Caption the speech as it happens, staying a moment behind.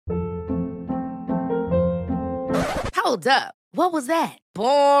Hold up. What was that?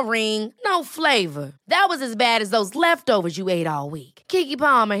 Boring. No flavor. That was as bad as those leftovers you ate all week. Keke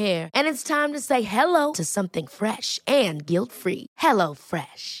Palmer here, and it's time to say hello to something fresh and guilt-free. Hello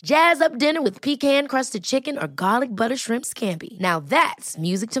Fresh. Jazz up dinner with pecan-crusted chicken or garlic butter shrimp scampi. Now that's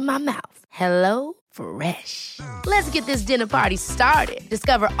music to my mouth. Hello Fresh. Let's get this dinner party started.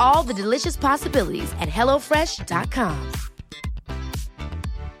 Discover all the delicious possibilities at hellofresh.com.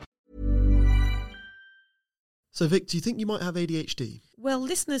 So, Vic, do you think you might have ADHD? Well,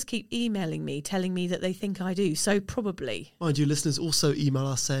 listeners keep emailing me, telling me that they think I do, so probably. Mind you, listeners also email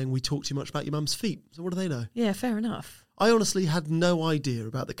us saying we talk too much about your mum's feet. So what do they know? Yeah, fair enough. I honestly had no idea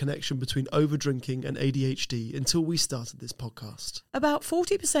about the connection between overdrinking and ADHD until we started this podcast. About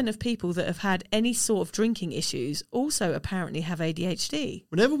 40% of people that have had any sort of drinking issues also apparently have ADHD.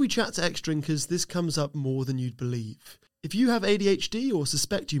 Whenever we chat to ex-drinkers, this comes up more than you'd believe. If you have ADHD or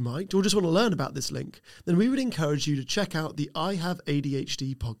suspect you might, or just want to learn about this link, then we would encourage you to check out the I Have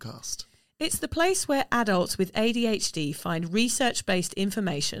ADHD podcast. It's the place where adults with ADHD find research-based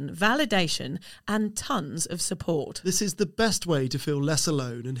information, validation, and tons of support. This is the best way to feel less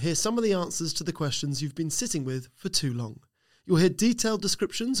alone and hear some of the answers to the questions you've been sitting with for too long. You'll hear detailed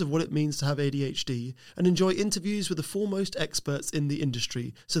descriptions of what it means to have ADHD and enjoy interviews with the foremost experts in the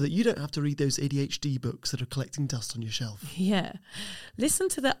industry so that you don't have to read those ADHD books that are collecting dust on your shelf. Yeah. Listen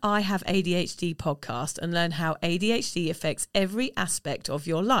to the I Have ADHD podcast and learn how ADHD affects every aspect of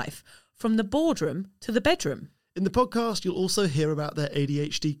your life, from the boardroom to the bedroom. In the podcast, you'll also hear about their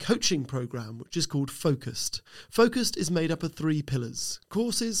ADHD coaching program, which is called Focused. Focused is made up of 3 pillars: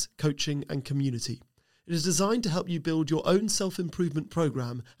 courses, coaching, and community. It is designed to help you build your own self-improvement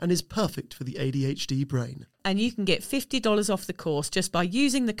program and is perfect for the ADHD brain. And you can get $50 off the course just by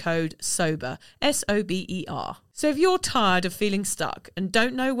using the code SOBER, SOBER. So if you're tired of feeling stuck and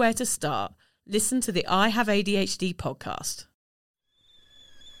don't know where to start, listen to the I Have ADHD podcast.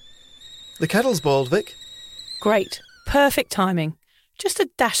 The kettle's boiled, Vic. Great. Perfect timing. Just a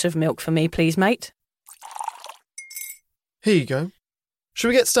dash of milk for me, please, mate. Here you go. Shall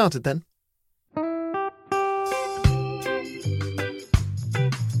we get started then?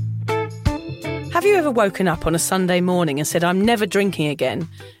 Have you ever woken up on a Sunday morning and said, I'm never drinking again,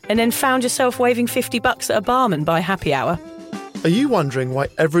 and then found yourself waving $50 at a barman by happy hour? Are you wondering why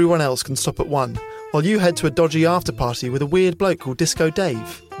everyone else can stop at 1 while you head to a dodgy after-party with a weird bloke called Disco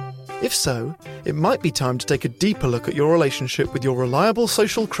Dave? If so, it might be time to take a deeper look at your relationship with your reliable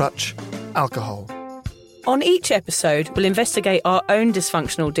social crutch, alcohol. On each episode, we'll investigate our own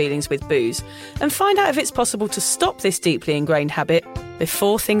dysfunctional dealings with booze and find out if it's possible to stop this deeply ingrained habit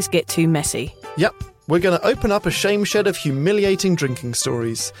before things get too messy. Yep, we're going to open up a shame shed of humiliating drinking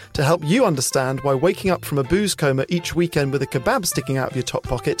stories to help you understand why waking up from a booze coma each weekend with a kebab sticking out of your top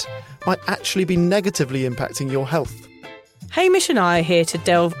pocket might actually be negatively impacting your health. Hamish and I are here to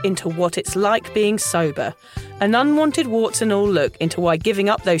delve into what it's like being sober, an unwanted warts and all look into why giving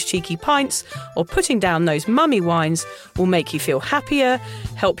up those cheeky pints or putting down those mummy wines will make you feel happier,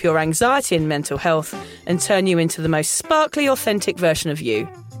 help your anxiety and mental health, and turn you into the most sparkly, authentic version of you.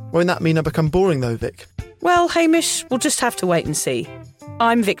 Won't that mean I become boring though, Vic? Well, Hamish, we'll just have to wait and see.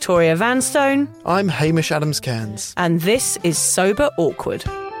 I'm Victoria Vanstone. I'm Hamish Adams-Cairns. And this is Sober Awkward.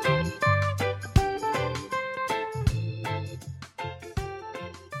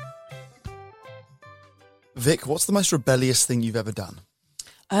 Vic, what's the most rebellious thing you've ever done?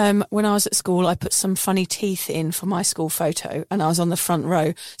 When I was at school, I put some funny teeth in for my school photo, and I was on the front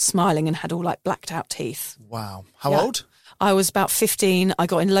row smiling and had all like blacked out teeth. Wow. How old? I was about 15. I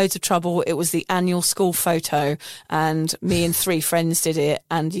got in loads of trouble. It was the annual school photo, and me and 3 friends did it.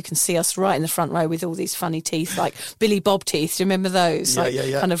 And you can see us right in the front row with all these funny teeth, like Billy Bob teeth. Do you remember those?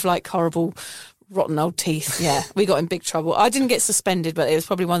 Yeah. Kind of like horrible, rotten old teeth. Yeah, we got in big trouble. I didn't get suspended, but it was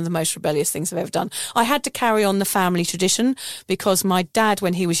probably one of the most rebellious things I've ever done. I had to carry on the family tradition because my dad,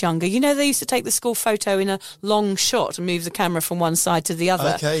 when he was younger, you know, they used to take the school photo in a long shot and move the camera from one side to the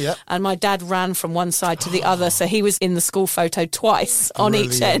other. Okay, yeah. And my dad ran from one side to the other, so he was in the school photo twice on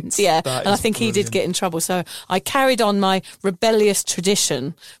each end. Yeah, and I think he did get in trouble. So I carried on my rebellious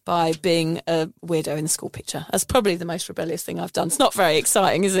tradition by being a weirdo in the school picture. That's probably the most rebellious thing I've done. It's not very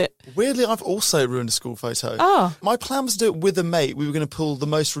exciting, is it? Weirdly, I've also ruined a school photo. Oh. My plan was to do it with a mate. We were going to pull the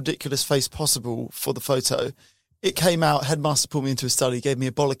most ridiculous face possible for the photo. It came out, headmaster pulled me into his study, gave me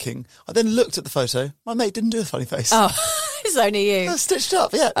a bollocking. I then looked at the photo. My mate didn't do a funny face. Oh, is only you. That's stitched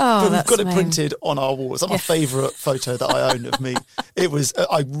up, yeah. Oh, but we've that's got it mean. printed on our walls. That's my favourite photo that I own of me. It was,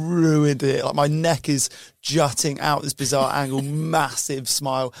 I ruined it. Like my neck is jutting out this bizarre angle, massive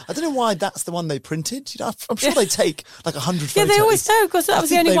smile. I don't know why that's the one they printed. You know, I'm sure they take like 100 photos. Yeah, they always do, because that was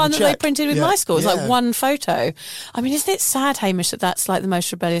the only one that they printed with my school. It was like one photo. I mean, isn't it sad, Hamish, that that's like the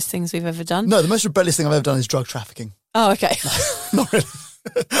most rebellious things we've ever done? No, the most rebellious thing I've ever done is drug trafficking. Oh, okay. Not really.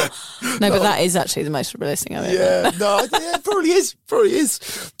 No, but that is actually the most rebellious thing I've ever done. It probably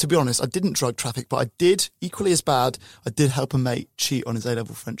is. To be honest, I didn't drug traffic, but I did, equally as bad, I did help a mate cheat on his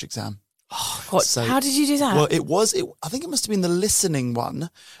A-level French exam. Oh, what? So, how did you do that? Well, I think it must have been the listening one,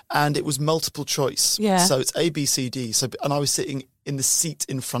 and it was multiple choice. Yeah. So it's A, B, C, D. And I was sitting in the seat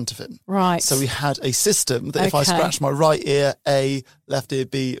in front of him. Right. So we had a system that if I scratched my right ear, A, left ear,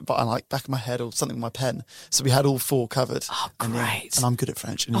 B, but I like back of my head or something with my pen. So we had all four covered. Oh, great. And I'm good at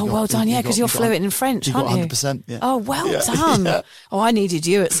French. And well done, because you're fluent in French, aren't you? 100%, yeah. Oh, well done. Yeah. Oh, I needed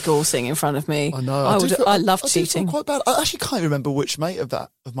you at school singing in front of me. I know. I love cheating. Quite bad. I actually can't remember which mate of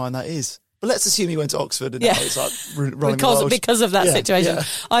mine that is. But let's assume he went to Oxford and it's like running because of that situation. Yeah.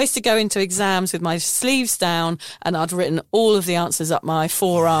 I used to go into exams with my sleeves down and I'd written all of the answers up my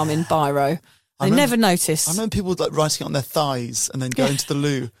forearm in biro. They never noticed. I remember people like writing it on their thighs and then going to the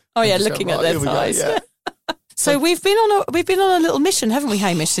loo. Oh yeah, looking at their thighs. Yeah. So we've been on a little mission, haven't we,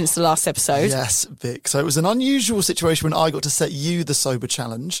 Hamish, since the last episode? Yes, Vic. So it was an unusual situation when I got to set you the sober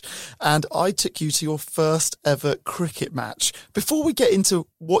challenge, and I took you to your first ever cricket match. Before we get into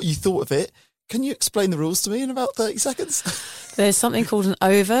what you thought of it, can you explain the rules to me in about 30 seconds? There's something called an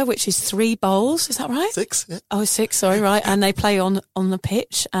over, which is 3 bowls. Is that right? 6. Yeah. Oh, 6. Sorry, right. And they play on the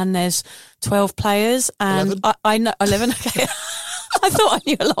pitch, and there's 12 players, and 11. I know 11. Okay. I thought I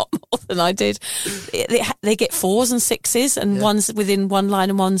knew a lot more than I did. They get 4s and 6s, and one's within one line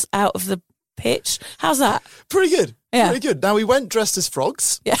and one's out of the pitch. How's that? Pretty good. Yeah. Pretty good. Now, we went dressed as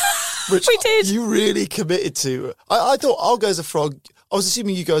frogs. Yeah, which we did. You really committed to. I thought I'll go as a frog. I was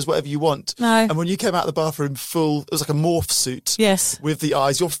assuming you go as whatever you want. No. And when you came out of the bathroom full, it was like a morph suit. Yes. With the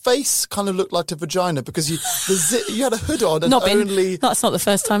eyes. Your face kind of looked like a vagina because you had a hood on and That's not the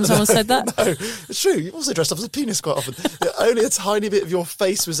first time someone said that. No, it's true. You've also dressed up as a penis quite often. Only a tiny bit of your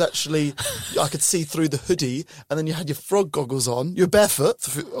face was actually, I could see through the hoodie, and then you had your frog goggles on. You were barefoot,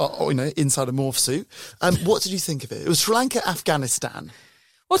 inside a morph suit. What did you think of it? It was Sri Lanka, Afghanistan.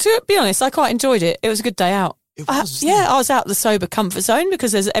 Well, to be honest, I quite enjoyed it. It was a good day out. I was out the sober comfort zone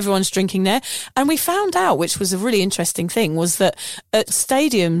because everyone's drinking there. And we found out, which was a really interesting thing, was that at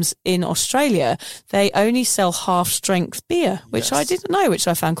stadiums in Australia, they only sell half-strength beer, which I didn't know, which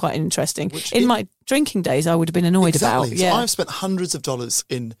I found quite interesting. In my drinking days, I would have been annoyed about. So I've spent hundreds of dollars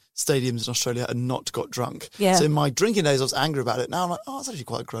in stadiums in Australia and not got drunk. Yeah. So in my drinking days, I was angry about it. Now I'm like, it's actually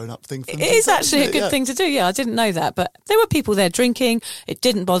quite a grown-up thing for me. It is actually a good thing to do. Yeah, I didn't know that. But there were people there drinking. It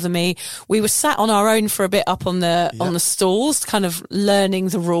didn't bother me. We were sat on our own for a bit up on the stalls, kind of learning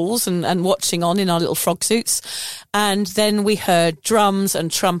the rules and watching on in our little frog suits. And then we heard drums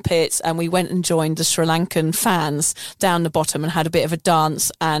and trumpets, and we went and joined the Sri Lankan fans down the bottom and had a bit of a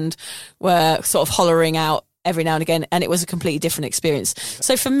dance and were sort of hollering out every now and again, and it was a completely different experience.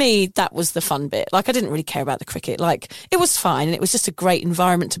 So for me, that was the fun bit. Like, I didn't really care about the cricket. Like, it was fine, and it was just a great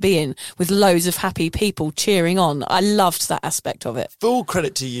environment to be in with loads of happy people cheering on. I loved that aspect of it. Full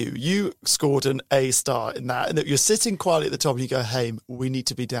credit to you. You scored an A star in that, and that you're sitting quietly at the top and you go, hey, we need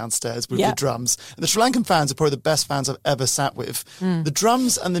to be downstairs with the drums. And the Sri Lankan fans are probably the best fans I've ever sat with. The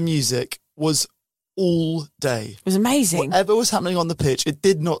drums and the music was all day. It was amazing. Whatever was happening on the pitch, it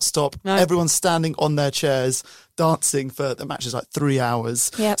did not stop. No. Everyone's standing on their chairs, dancing for the match is like 3 hours.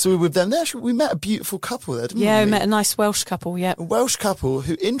 Yep. So we were with them. We met a beautiful couple there, didn't we? Yeah, we met a nice Welsh couple, yeah. A Welsh couple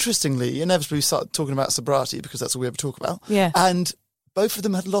who, interestingly, inevitably started talking about sobriety because that's all we ever talk about. Yeah. And both of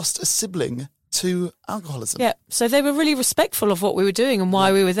them had lost a sibling to alcoholism. Yeah, so they were really respectful of what we were doing and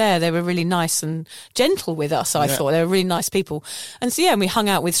why we were there. They were really nice and gentle with us, I thought. They were really nice people. And so, and we hung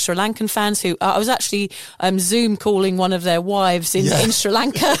out with Sri Lankan fans who, I was actually Zoom calling one of their wives in Sri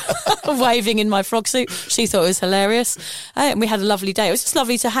Lanka, waving in my frog suit. She thought it was hilarious. And we had a lovely day. It was just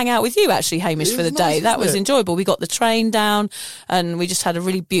lovely to hang out with you, actually, Hamish, for the day. That was enjoyable. We got the train down and we just had a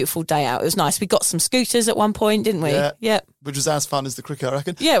really beautiful day out. It was nice. We got some scooters at one point, didn't we? Yeah. Which was as fun as the cricket, I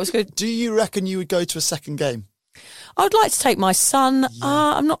reckon. Yeah, it was good. Do you reckon you would go to a second game? I would like to take my son.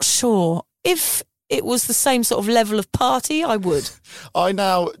 I'm not sure. If it was the same sort of level of party, I would. I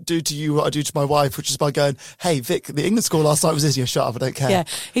now do to you what I do to my wife, which is by going, hey, Vic, the England score last night was this. Shut up, I don't care. Yeah,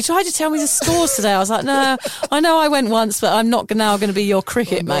 he tried to tell me the scores today. I was like, no, I know I went once, but I'm not now going to be your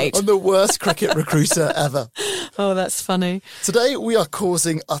cricket mate. I'm the worst cricket recruiter ever. Oh, that's funny. Today we are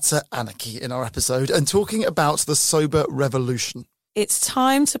causing utter anarchy in our episode and talking about the sober revolution. It's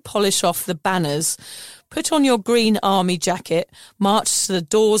time to polish off the banners, put on your green army jacket, march to the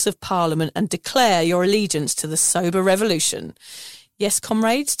doors of Parliament and declare your allegiance to the sober revolution. Yes,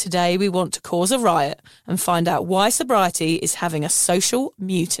 comrades, today we want to cause a riot and find out why sobriety is having a social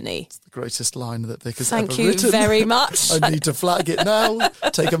mutiny. It's the greatest line that Vic has Thank ever you written. very much. I need to flag it now.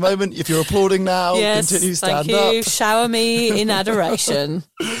 Take a moment. If you're applauding now, Yes, continue, stand thank you. up. Shower me in adoration.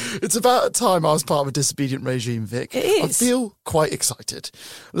 It's about time I was part of a disobedient regime, Vic. It is. I feel quite excited.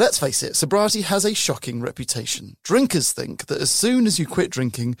 Let's face it, sobriety has a shocking reputation. Drinkers think that as soon as you quit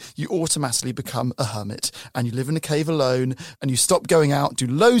drinking, you automatically become a hermit and you live in a cave alone and you stop going out, do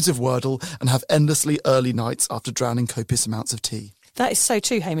loads of Wordle and have endlessly early nights after drowning copious amounts of tea. That is so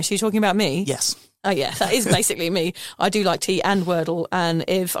true, Hamish. Are you talking about me? Yes. Oh, yeah, that is basically me. I do like tea and Wordle, and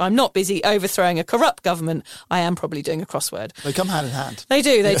if I'm not busy overthrowing a corrupt government, I am probably doing a crossword. They come hand in hand. They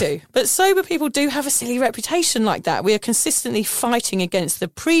do. But sober people do have a silly reputation like that. We are consistently fighting against the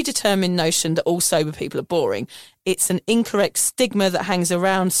predetermined notion that all sober people are boring. It's an incorrect stigma that hangs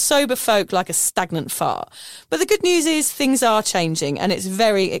around sober folk like a stagnant fart. But the good news is things are changing and it's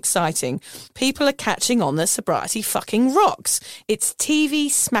very exciting. People are catching on that sobriety fucking rocks. It's TV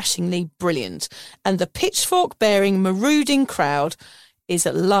smashingly brilliant. And the pitchfork-bearing, marauding crowd is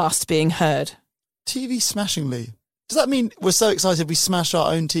at last being heard. TV smashingly. Does that mean we're so excited we smash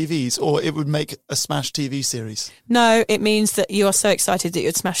our own TVs, or it would make a Smash TV series? No, it means that you are so excited that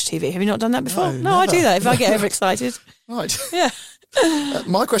you'd smash TV. Have you not done that before? No, I never. do that if I get overexcited. Right. Yeah.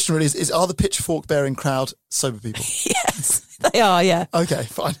 My question really is are the pitchfork-bearing crowd sober people? Yes, they are, yeah. Okay,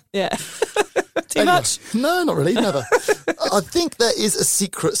 fine. Yeah. Too Anyway, much? No, not really, never. I think there is a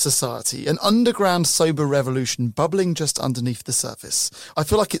secret society, an underground sober revolution bubbling just underneath the surface. I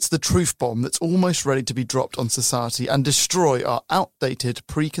feel like it's the truth bomb that's almost ready to be dropped on society and destroy our outdated,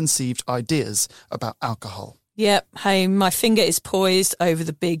 preconceived ideas about alcohol. Yep, hey, my finger is poised over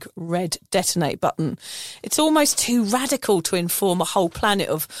the big red detonate button. It's almost too radical to inform a whole planet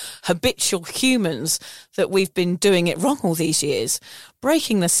of habitual humans that we've been doing it wrong all these years.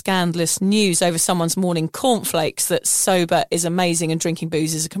 Breaking the scandalous news over someone's morning cornflakes that sober is amazing and drinking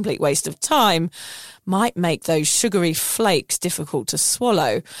booze is a complete waste of time might make those sugary flakes difficult to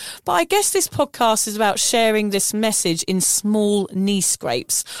swallow. But I guess this podcast is about sharing this message in small knee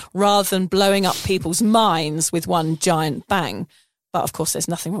scrapes rather than blowing up people's minds with one giant bang. But of course, there's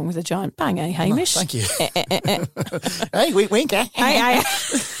nothing wrong with a giant bang, eh, Hamish? No, thank you. Hey, wink, wink. Hey.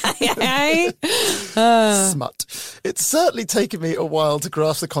 Smut. It's certainly taken me a while to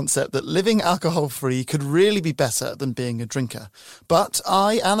grasp the concept that living alcohol-free could really be better than being a drinker. But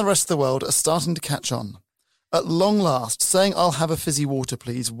I and the rest of the world are starting to catch on. At long last, saying I'll have a fizzy water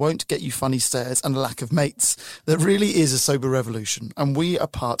please won't get you funny stares and a lack of mates. There really is a sober revolution, and we are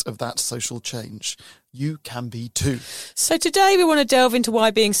part of that social change. You can be too. So today we want to delve into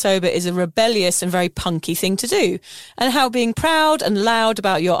why being sober is a rebellious and very punky thing to do, and how being proud and loud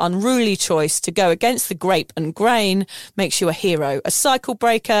about your unruly choice to go against the grape and grain makes you a hero, a cycle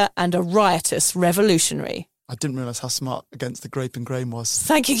breaker and a riotous revolutionary. I didn't realise how smart against the grape and grain was.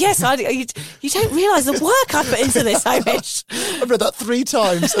 Thank you. Yes, you don't realise the work I put into this, Hamish. I've read that 3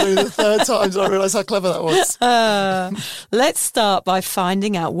 times, and only the 3rd time I realised how clever that was. Let's start by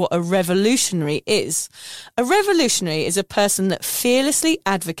finding out what a revolutionary is. A revolutionary is a person that fearlessly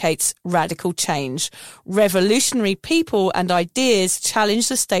advocates radical change. Revolutionary people and ideas challenge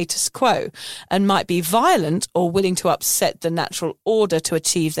the status quo and might be violent or willing to upset the natural order to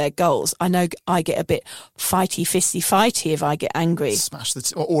achieve their goals. I know I get a bit fighty, fisty, fighty if I get angry. Smash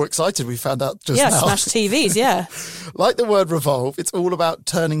the or excited, we found out just now. Yeah, smash TVs, yeah. Like the word revolve, it's all about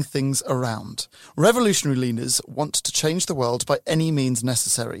turning things around. Revolutionary leaners want to change the world by any means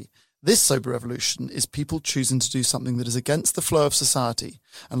necessary. This sober revolution is people choosing to do something that is against the flow of society.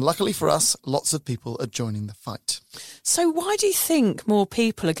 And luckily for us, lots of people are joining the fight. So why do you think more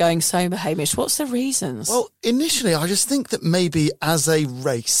people are going sober, Hamish? What's the reasons? Well, initially, I just think that maybe as a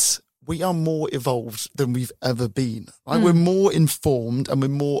race, we are more evolved than we've ever been. Right? We're more informed and we're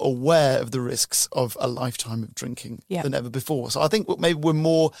more aware of the risks of a lifetime of drinking than ever before. So I think maybe we're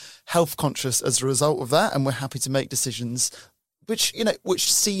more health conscious as a result of that, and we're happy to make decisions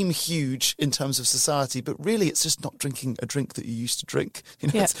which seem huge in terms of society, but really it's just not drinking a drink that you used to drink.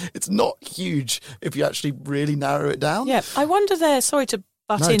 It's not huge if you actually really narrow it down. Yeah, I wonder there, sorry to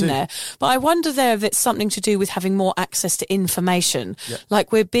butt in there, but I wonder there if it's something to do with having more access to information. Yeah.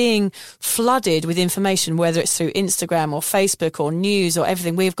 Like we're being flooded with information, whether it's through Instagram or Facebook or news or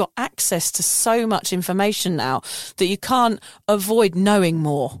everything. We've got access to so much information now that you can't avoid knowing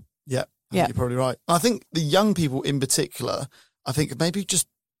more. Yeah. I think you're probably right. I think the young people in particular, I think maybe just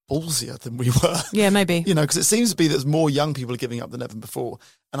ballsier than we were. Yeah, maybe. You know, because it seems to be that more young people are giving up than ever before.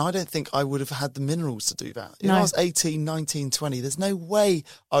 And I don't think I would have had the minerals to do that. If I was 18, 19, 20, there's no way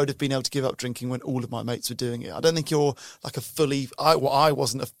I would have been able to give up drinking when all of my mates were doing it. I don't think you're like I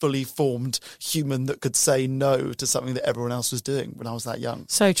wasn't a fully formed human that could say no to something that everyone else was doing when I was that young.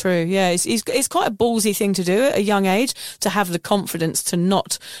 So true. Yeah, it's quite a ballsy thing to do at a young age, to have the confidence to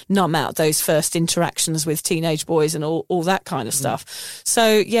not numb out those first interactions with teenage boys and all that kind of stuff.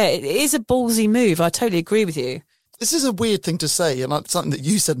 So, yeah, it is a ballsy move. I totally agree with you. This is a weird thing to say, and something that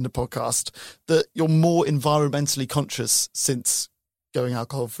you said in the podcast, that you're more environmentally conscious since going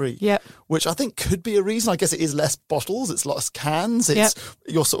alcohol-free. Yep. Which I think could be a reason. I guess it is less bottles, it's less cans, it's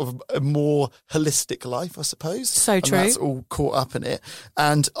your sort of a more holistic life, I suppose. So and true. That's all caught up in it.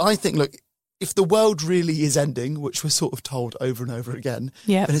 And I think, look, if the world really is ending, which we're sort of told over and over again,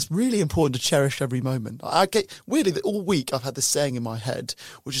 then it's really important to cherish every moment. I get weirdly that all week I've had this saying in my head,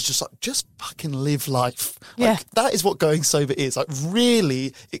 which is just like, just fucking live life. Like, that is what going sober is. Like,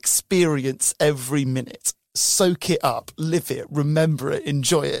 really experience every minute. Soak it up, live it, remember it,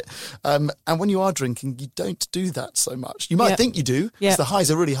 enjoy it. And when you are drinking, you don't do that so much. You might think you do, because the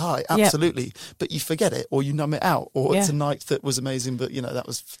highs are really high, absolutely, but you forget it, or you numb it out, or it's a night that was amazing, but, you know, that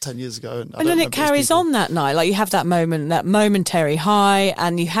was 10 years ago. And then it carries on that night. Like, you have that moment, that momentary high,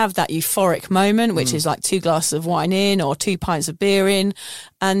 and you have that euphoric moment, which is like 2 glasses of wine in or 2 pints of beer in,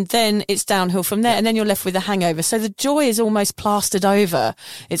 and then it's downhill from there, and then you're left with a hangover. So the joy is almost plastered over.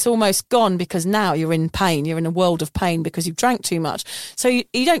 It's almost gone, because now you're in pain. You're in a world of pain because you've drank too much. So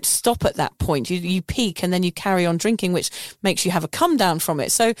you don't stop at that point. You peak, and then you carry on drinking, which makes you have a come down from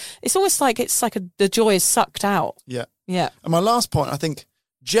it. So it's almost like the joy is sucked out. Yeah. Yeah. And my last point, I think,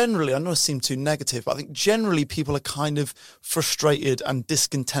 generally, I don't want to seem too negative, but I think generally people are kind of frustrated and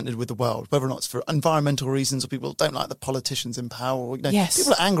discontented with the world, whether or not it's for environmental reasons or people don't like the politicians in power. Or, you know,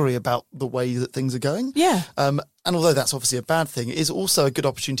 people are angry about the way that things are going. Yeah. And although that's obviously a bad thing, it is also a good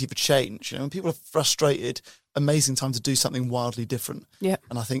opportunity for change. You know, when people are frustrated, amazing time to do something wildly different. Yeah.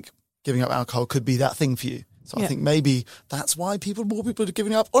 And I think giving up alcohol could be that thing for you. So I think maybe that's why more people are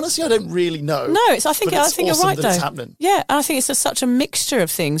giving up. Honestly, I don't really know. No, I think awesome you're right, that though. It's happening. Yeah, and I think it's such a mixture of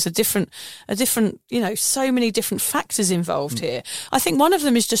things, a different, you know, so many different factors involved here. I think one of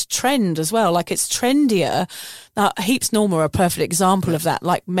them is just trend as well. Like, it's trendier. Heaps Norma are a perfect example of that.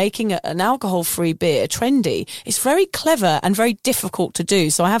 Like, making an alcohol-free beer trendy is very clever and very difficult to do.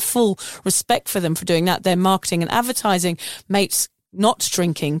 So I have full respect for them for doing that. Their marketing and advertising makes not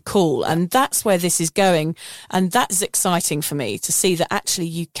drinking cool, and that's where this is going, and that's exciting for me to see that actually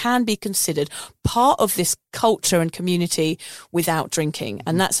you can be considered part of this culture and community without drinking,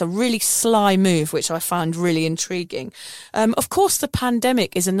 and that's a really sly move which I find really intriguing. Of course, the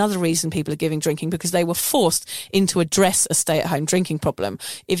pandemic is another reason people are giving drinking, because they were forced into address a stay-at-home drinking problem.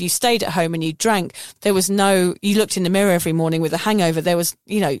 If you stayed at home and you drank, you looked in the mirror every morning with a hangover, there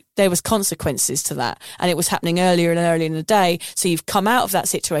was consequences to that, and it was happening earlier and earlier in the day. So you've come out of that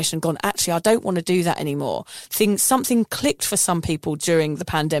situation and gone, actually, I don't want to do that anymore. Something clicked for some people during the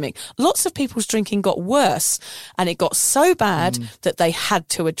pandemic. Lots of people's drinking got worse, and it got so bad that they had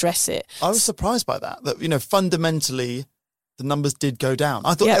to address it. I was surprised by that, you know, fundamentally the numbers did go down.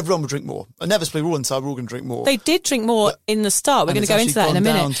 I thought everyone would drink more. Inevitably, we're all inside, we're all going to drink more. They did drink more in the start. We're going to go into that in a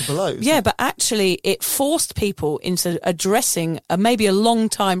minute. Down to below, but actually it forced people into addressing maybe a long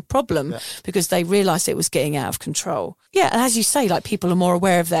time problem because they realised it was getting out of control. Yeah, and as you say, like, people are more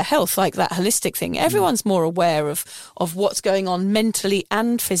aware of their health, like that holistic thing. Everyone's more aware of what's going on mentally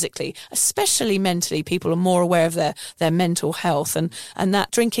and physically, especially mentally. People are more aware of their mental health, and that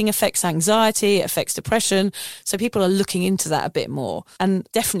drinking affects anxiety, it affects depression. So people are looking into that a bit more. And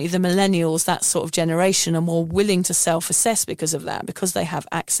definitely the millennials, that sort of generation, are more willing to self-assess because of that, because they have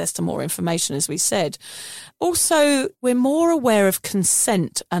access to more information, as we said. Also, we're more aware of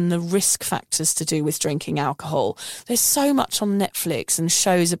consent and the risk factors to do with drinking alcohol. There's so much on Netflix and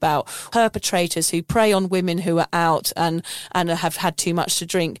shows about perpetrators who prey on women who are out and have had too much to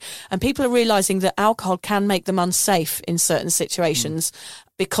drink. And people are realising that alcohol can make them unsafe in certain situations.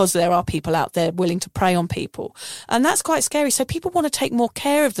 Because there are people out there willing to prey on people. And that's quite scary. So people want to take more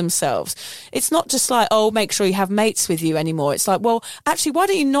care of themselves. It's not just like, oh, make sure you have mates with you anymore. It's like, well, actually, why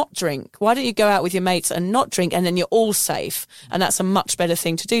don't you not drink? Why don't you go out with your mates and not drink, and then you're all safe? And that's a much better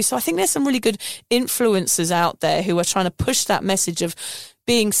thing to do. So I think there's some really good influencers out there who are trying to push that message of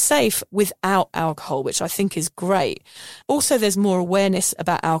being safe without alcohol, which I think is great. Also, there's more awareness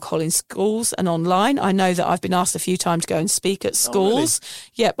about alcohol in schools and online. I know that I've been asked a few times to go and speak at schools. Oh,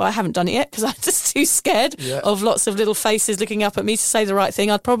 really? Yeah, but I haven't done it yet because I'm just too scared of lots of little faces looking up at me to say the right thing.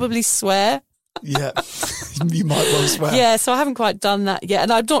 I'd probably swear. Yeah, you might well swear. Yeah, so I haven't quite done that yet.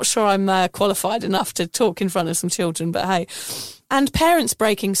 And I'm not sure I'm qualified enough to talk in front of some children, but hey. And parents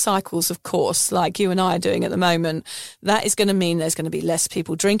breaking cycles, of course, like you and I are doing at the moment, that is going to mean there's going to be less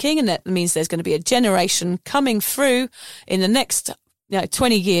people drinking, and that means there's going to be a generation coming through in the next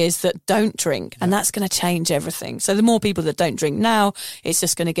 20 years that don't drink, and that's going to change everything. So the more people that don't drink now, it's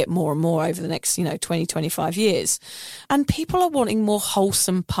just going to get more and more over the next, 20, 25 years. And people are wanting more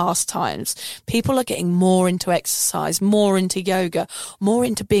wholesome pastimes. People are getting more into exercise, more into yoga, more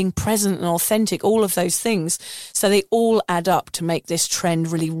into being present and authentic, all of those things. So they all add up to make this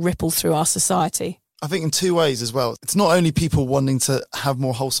trend really ripple through our society. I think in two ways as well. It's not only people wanting to have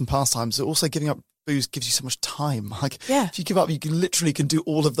more wholesome pastimes, but also giving up booze gives you so much time. If you give up, you can do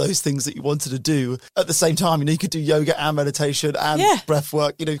all of those things that you wanted to do at the same time. You could do yoga and meditation and breath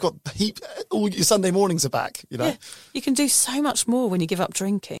work. You've got all your Sunday mornings are back. Yeah. You can do so much more when you give up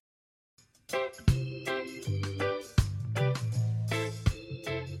drinking.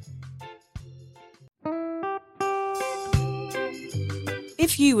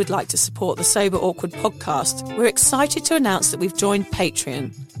 If you would like to support the Sober Awkward podcast, we're excited to announce that we've joined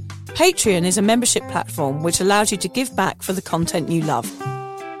Patreon. Patreon is a membership platform which allows you to give back for the content you love.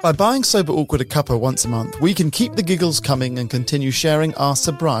 By buying Sober Awkward a cuppa once a month, we can keep the giggles coming and continue sharing our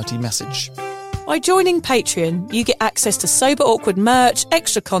sobriety message. By joining Patreon, you get access to Sober Awkward merch,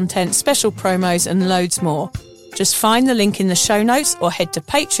 extra content, special promos and loads more. Just find the link in the show notes or head to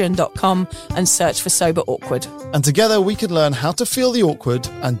patreon.com and search for Sober Awkward. And together we can learn how to feel the awkward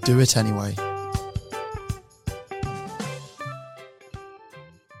and do it anyway.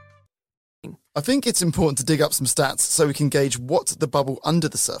 I think it's important to dig up some stats so we can gauge what the bubble under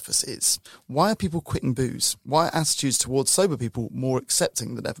the surface is. Why are people quitting booze? Why are attitudes towards sober people more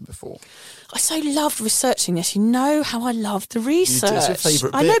accepting than ever before? I so loved researching this. You know how I love the research. You do. It's your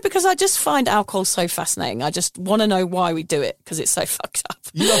favourite bit. I know, because I just find alcohol so fascinating. I just want to know why we do it, because it's so fucked up.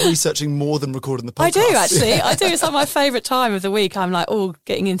 You love researching more than recording the podcast. I do, actually. I do. It's like my favourite time of the week. I'm like,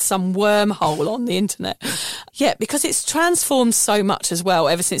 getting in some wormhole on the internet. Yeah, because it's transformed so much as well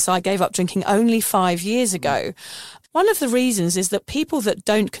ever since I gave up drinking only 5 years ago. One of the reasons is that people that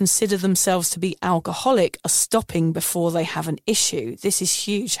don't consider themselves to be alcoholic are stopping before they have an issue. This is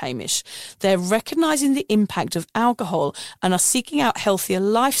huge, Hamish. They're recognising the impact of alcohol and are seeking out healthier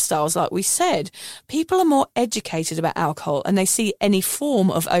lifestyles, like we said. People are more educated about alcohol and they see any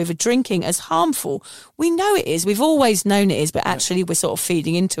form of over-drinking as harmful. We know it is. We've always known it is, but actually we're sort of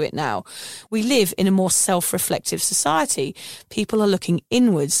feeding into it now. We live in a more self-reflective society. People are looking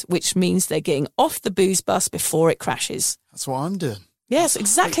inwards, which means they're getting off the booze bus before it crashes. That's what I'm doing. Yes,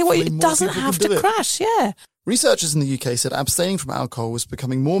 exactly. What it doesn't have to crash. Yeah. Researchers in the UK said abstaining from alcohol was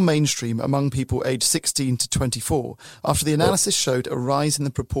becoming more mainstream among people aged 16 to 24 after the analysis showed a rise in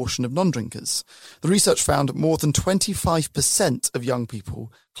the proportion of non-drinkers. The research found more than 25% of young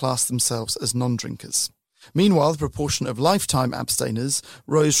people class themselves as non-drinkers. Meanwhile, the proportion of lifetime abstainers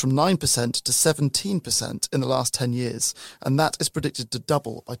rose from 9% to 17% in the last 10 years, and that is predicted to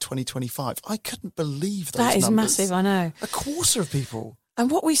double by 2025. I couldn't believe those numbers. That is massive, I know. A quarter of people. And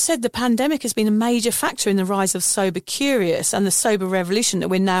what we said, the pandemic has been a major factor in the rise of sober curious and the sober revolution that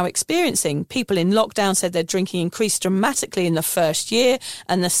we're now experiencing. People in lockdown said their drinking increased dramatically in the first year,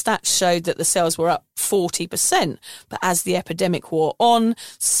 and the stats showed that the sales were up 40%. But as the epidemic wore on,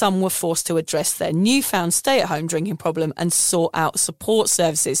 some were forced to address their newfound stay-at-home drinking problem and sort out support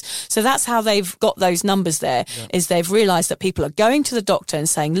services. So that's how they've got those numbers there, is they've realised that people are going to the doctor and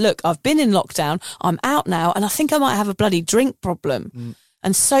saying, look, I've been in lockdown, I'm out now, and I think I might have a bloody drink problem.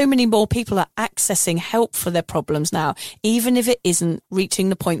 And so many more people are accessing help for their problems now, even if it isn't reaching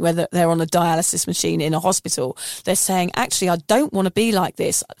the point where they're on a dialysis machine in a hospital. They're saying, actually, I don't want to be like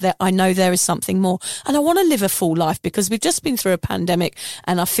this. I know there is something more and I want to live a full life, because we've just been through a pandemic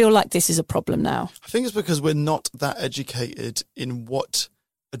and I feel like this is a problem now. I think it's because we're not that educated in what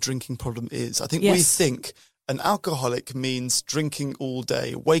a drinking problem is. I think we think an alcoholic means drinking all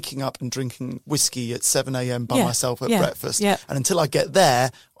day, waking up and drinking whiskey at 7 a.m. by myself at breakfast. Yeah. And until I get there,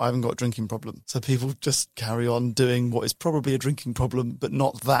 I haven't got a drinking problem. So people just carry on doing what is probably a drinking problem, but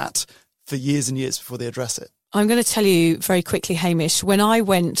not that, for years and years before they address it. I'm going to tell you very quickly, Hamish, when I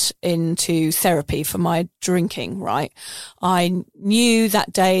went into therapy for my drinking, right, I knew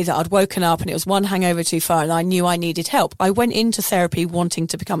that day that I'd woken up and it was one hangover too far and I knew I needed help. I went into therapy wanting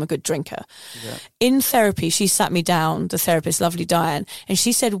to become a good drinker. Yeah. In therapy, she sat me down, the therapist, lovely Diane, and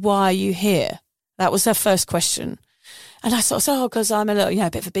she said, "Why are you here?" That was her first question. And I sort of said, because I'm a little, a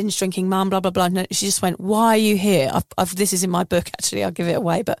bit of a binge drinking mum, blah, blah, blah. And she just went, "Why are you here?" This is in my book, actually. I'll give it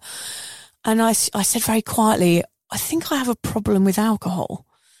away. And I said very quietly, "I think I have a problem with alcohol."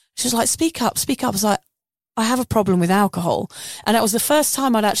 She was like, speak up. I was like, "I have a problem with alcohol." And that was the first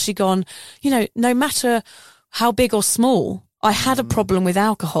time I'd actually gone, no matter how big or small, I had a problem with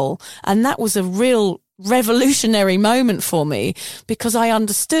alcohol. And that was a real revolutionary moment for me because I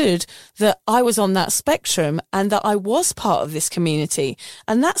understood that I was on that spectrum and that I was part of this community.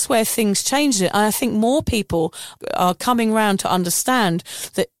 And that's where things changed it. And I think more people are coming around to understand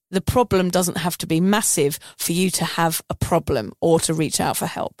that the problem doesn't have to be massive for you to have a problem or to reach out for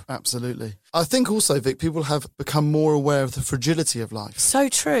help. Absolutely. I think also, Vic, people have become more aware of the fragility of life. So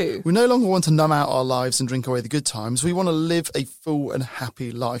true. We no longer want to numb out our lives and drink away the good times. We want to live a full and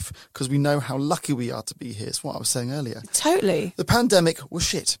happy life because we know how lucky we are to be here. It's what I was saying earlier. Totally. The pandemic was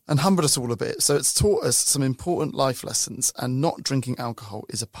shit and humbled us all a bit. So it's taught us some important life lessons, and not drinking alcohol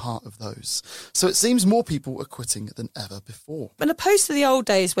is a part of those. So it seems more people are quitting than ever before. And opposed to the old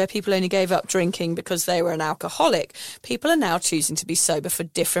days where people only gave up drinking because they were an alcoholic, people are now choosing to be sober for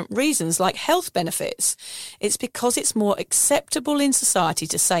different reasons, like health benefits. It's because it's more acceptable in society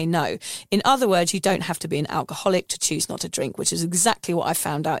to say no. In other words, you don't have to be an alcoholic to choose not to drink, which is exactly what I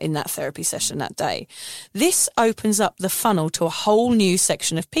found out in that therapy session that day. This opens up the funnel to a whole new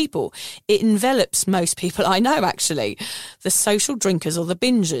section of people. It envelops most people I know, actually. The social drinkers or the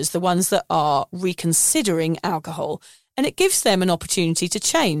bingers, the ones that are reconsidering alcohol. And it gives them an opportunity to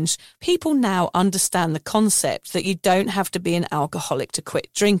change. People now understand the concept that you don't have to be an alcoholic to quit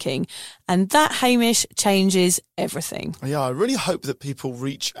drinking. And that, Hamish, changes everything. Yeah, I really hope that people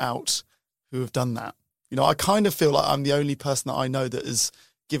reach out who have done that. I kind of feel like I'm the only person that I know that has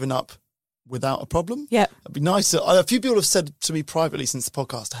given up without a problem. Yeah. It'd be nice. A few people have said to me privately since the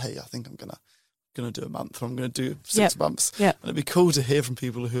podcast, "Hey, I think I'm going to do a month, or I'm going to do 6 months." Yeah. And it'd be cool to hear from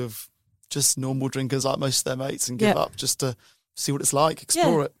people who have just normal drinkers like most of their mates and give up just to see what it's like,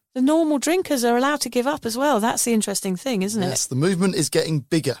 explore it. The normal drinkers are allowed to give up as well. That's the interesting thing, isn't it? Yes, the movement is getting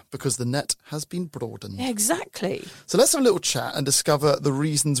bigger because the net has been broadened. Yeah, exactly. So let's have a little chat and discover the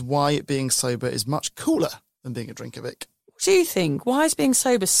reasons why being sober is much cooler than being a drinker, Vic. What do you think? Why is being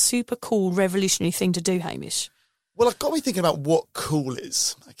sober super cool, revolutionary thing to do, Hamish? Well, I've got me thinking about what cool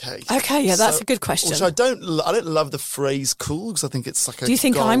is. Okay, yeah, that's a good question. Which I don't love the phrase cool because I think it's like a Do you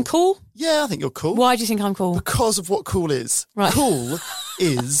think goal. I'm cool? Yeah, I think you're cool. Why do you think I'm cool? Because of what cool is. Right. Cool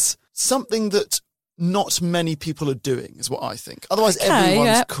is something that not many people are doing, is what I think. Otherwise,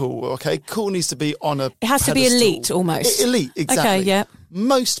 everyone's cool, okay? Cool needs to be on a It has to be elite, almost. Elite, exactly. Okay, yeah.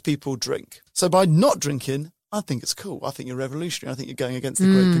 Most people drink. So by not drinking, I think it's cool. I think you're revolutionary. I think you're going against the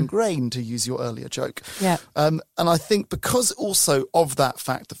grape and grain, to use your earlier joke. Yeah. And I think because also of that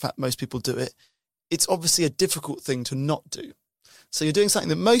fact, the fact most people do it, it's obviously a difficult thing to not do. So you're doing something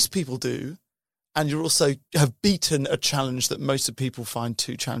that most people do, and you also have beaten a challenge that most of people find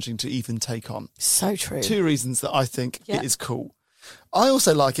too challenging to even take on. So true. 2 reasons that I think it is cool. I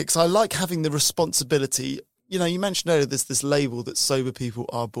also like it because I like having the responsibility. You mentioned earlier there's this label that sober people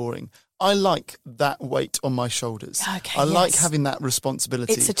are boring. I like that weight on my shoulders. Okay, I like having that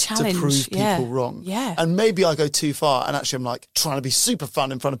responsibility it's a challenge. to prove people wrong. Yeah. And maybe I go too far and actually I'm like trying to be super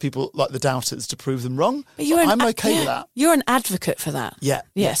fun in front of people like the doubters to prove them wrong. But I'm okay with that. You're an advocate for that. Yeah.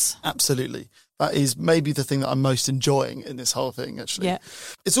 Yes. Absolutely. That is maybe the thing that I'm most enjoying in this whole thing, actually. Yeah.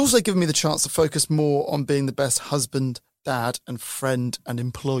 It's also given me the chance to focus more on being the best husband, dad and friend and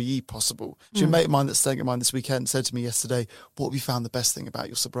employee possible. A mate of mine that's staying at mine this weekend said to me yesterday, "What have you found the best thing about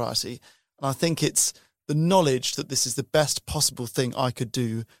your sobriety?" And I think it's the knowledge that this is the best possible thing I could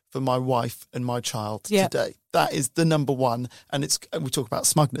do for my wife and my child today. That is the number one. And we talk about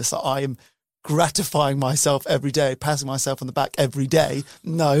smugness. I am gratifying myself every day, patting myself on the back every day.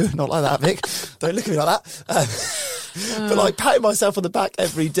 No, not like that, Vic. Don't look at me like that. But like patting myself on the back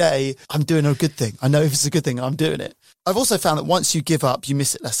every day, I'm doing a good thing. I know if it's a good thing, I'm doing it. I've also found that once you give up, you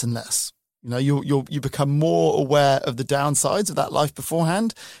miss it less and less. You become more aware of the downsides of that life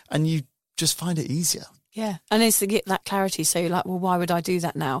beforehand, and you just find it easier. Yeah, and it's to get that clarity. So you're like, well, why would I do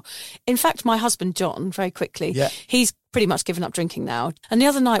that now? In fact, my husband, John, very quickly, he's pretty much given up drinking now. And the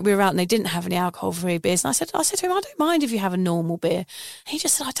other night we were out and they didn't have any alcohol-free beers. And I said to him, I don't mind if you have a normal beer. And he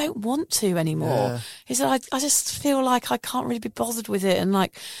just said, I don't want to anymore. Yeah. He said, I just feel like I can't really be bothered with it. And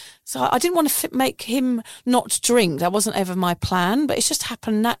like, so I didn't want to make him not drink. That wasn't ever my plan, but it's just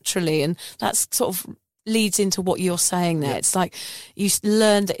happened naturally. And that's sort of leads into what you're saying there. It's like you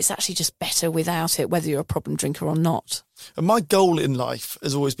learn that it's actually just better without it, whether you're a problem drinker or not. And my goal in life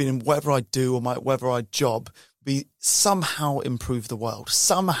has always been, in whatever I do or whether I job, be somehow improve the world,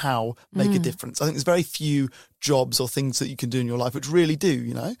 somehow make a difference. I think there's very few jobs or things that you can do in your life which really do,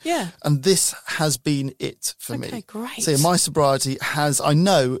 you know? Yeah. And this has been it for me. Okay, great. So my sobriety has, I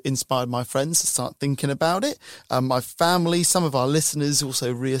know, inspired my friends to start thinking about it. My family, some of our listeners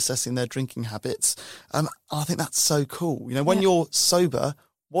also reassessing their drinking habits. I think that's so cool. You know, when you're sober,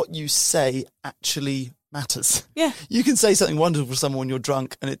 what you say actually matters. Yeah. You can say something wonderful to someone when you're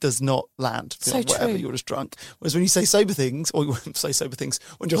drunk and it does not land. So whatever, true. you're just drunk. Whereas when you say sober things, or you wouldn't say sober things,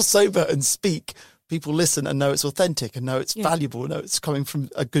 when you're sober and speak, people listen and know it's authentic and know it's valuable and know it's coming from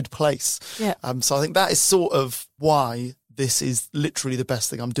a good place. Yeah. So I think that is sort of why this is literally the best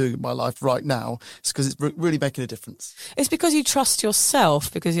thing I'm doing in my life right now. It's because it's really making a difference. It's because you trust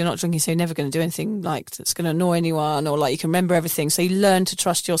yourself, because you're not drinking, so you're never going to do anything like that's going to annoy anyone, or like you can remember everything. So you learn to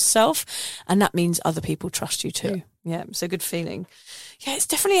trust yourself, and that means other people trust you too. Yeah, it's a good feeling. Yeah, it's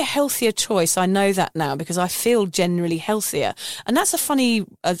definitely a healthier choice. I know that now because I feel generally healthier. And that's a funny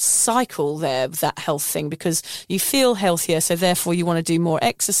cycle there, that health thing, because you feel healthier, so therefore you want to do more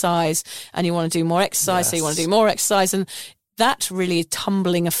exercise, and you want to do more exercise, so you want to do more exercise. And that really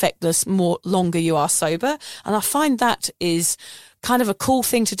tumbling effect the more longer you are sober. And I find that is kind of a cool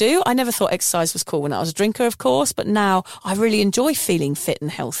thing to do. I never thought exercise was cool when I was a drinker, of course, but now I really enjoy feeling fit and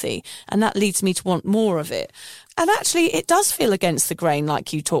healthy, and that leads me to want more of it. And actually, it does feel against the grain,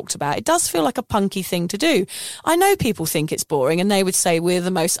 like you talked about. It does feel like a punky thing to do. I know people think it's boring, and they would say we're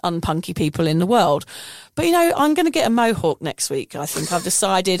the most unpunky people in the world. But, you know, I'm going to get a mohawk next week. I think I've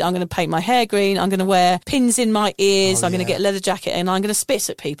decided I'm going to paint my hair green. I'm going to wear pins in my ears. I'm going to get a leather jacket, and I'm going to spit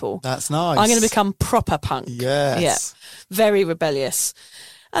at people. That's nice. I'm going to become proper punk. Yes. Yeah. Very rebellious.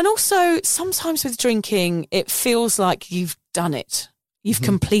 And also, sometimes with drinking, it feels like you've done it. You've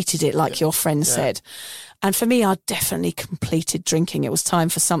completed it, like your friend said. And for me, I definitely completed drinking. It was time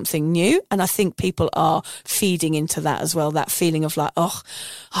for something new. And I think people are feeding into that as well, that feeling of like, oh,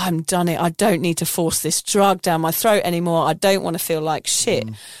 I'm done it. I don't need to force this drug down my throat anymore. I don't want to feel like shit.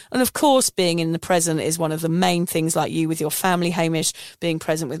 And of course, being in the present is one of the main things, like you with your family, Hamish, being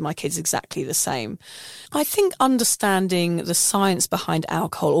present with my kids, exactly the same. I think understanding the science behind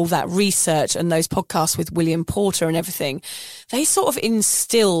alcohol, all that research and those podcasts with William Porter and everything, they sort of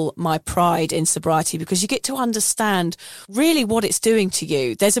instill my pride in sobriety, because you get to understand really what it's doing to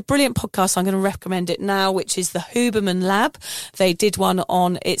you. There's a brilliant podcast, I'm going to recommend it now, which is the Huberman Lab. They did one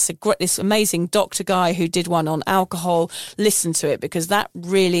on, this amazing doctor guy who did one on alcohol. Listen to it, because that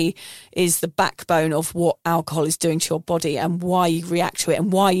really is the backbone of what alcohol is doing to your body and why you react to it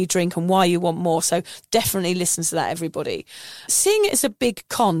and why you drink and why you want more. So definitely listen to that, everybody. Seeing it as a big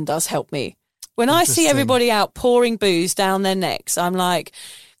con does help me. When I see everybody out pouring booze down their necks, I'm like,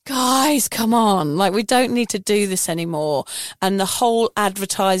 guys, come on. Like, we don't need to do this anymore. And the whole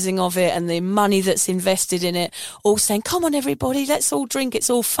advertising of it and the money that's invested in it, all saying, come on, everybody, let's all drink. It's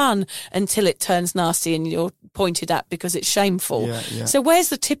all fun, until it turns nasty and you're pointed at because it's shameful. Yeah. So where's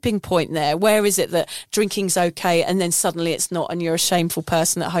the tipping point there? Where is it that drinking's okay and then suddenly it's not, and you're a shameful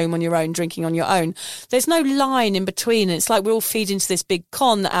person at home on your own, drinking on your own? There's no line in between. It's like we all feed into this big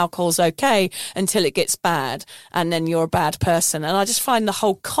con that alcohol's okay until it gets bad, and then you're a bad person. And I just find the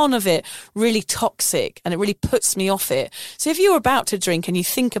whole con of it really toxic, and it really puts me off it. So if you're about to drink and you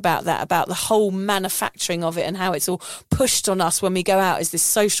think about that, about the whole manufacturing of it and how it's all pushed on us when we go out as this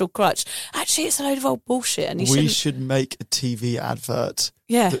social crutch, actually it's a load of old bullshit. And we should make a TV advert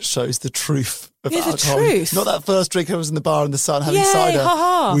that shows the truth of alcohol. The truth. Not that first drink I was in the bar in the sun having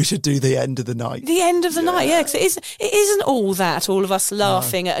cider. We should do the end of the night. The end of the night, because it isn't all that, all of us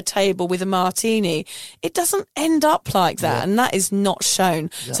laughing at a table with a martini. It doesn't end up like that, and that is not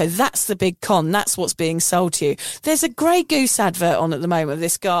shown. So that's the big con. That's what's being sold to you. There's a Grey Goose advert on at the moment of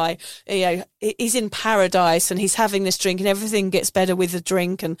this guy, he's in paradise and he's having this drink and everything gets better with the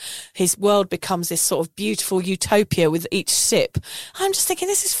drink and his world becomes this sort of beautiful utopia with each sip. I'm just thinking,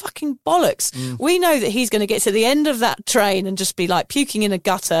 this is fucking bollocks. We know that he's going to get to the end of that train and just be like puking in a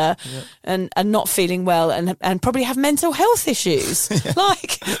gutter and not feeling well and probably have mental health issues.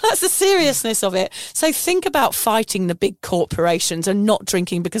 Like, that's the seriousness of it. So think about fighting the big corporations and not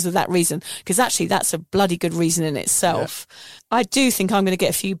drinking because of that reason, because actually that's a bloody good reason in itself. I do think I'm going to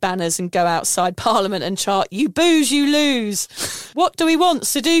get a few banners and go outside Parliament and chant, "You booze, you lose." What do we want?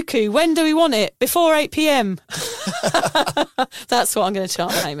 Sudoku. When do we want it? Before 8 p.m. That's what I'm going to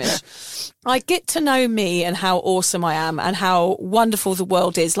chant, Hamish. I get to know me and how awesome I am and how wonderful the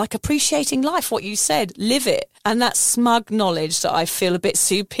world is, like appreciating life, what you said, live it. And that smug knowledge that I feel a bit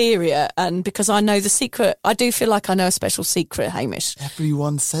superior, and because I know the secret, I do feel like I know a special secret, Hamish.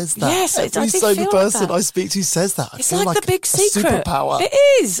 Everyone says that. Yes, every I do sober feel person like that. I speak to says that. It's like the big secret. Superpower. It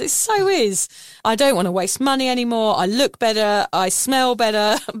is. It so is. I don't want to waste money anymore. I look better. I smell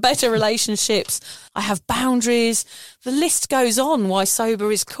better. Better relationships. I have boundaries. The list goes on why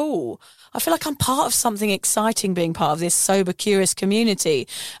sober is cool. I feel like I'm part of something exciting being part of this sober, curious community.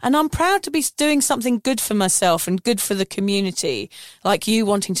 And I'm proud to be doing something good for myself and good for the community, like you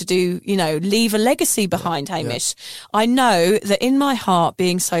wanting to do, you know, leave a legacy behind, Hamish. I know that in my heart,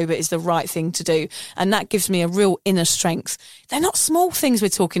 being sober is the right thing to do. And that gives me a real inner strength. They're not small things we're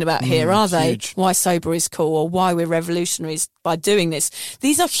talking about here, are they? Huge. Why sober is cool or why we're revolutionaries by doing this.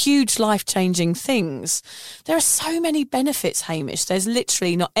 These are huge life-changing things. There are so many benefits, Hamish. There's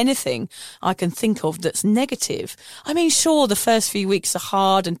literally not anything I can think of that's negative. I mean, sure, the first few weeks are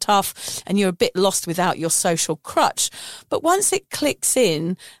hard and tough and you're a bit lost without your social crutch. But once it clicks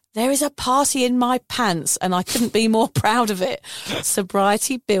in, there is a party in my pants and I couldn't be more proud of it.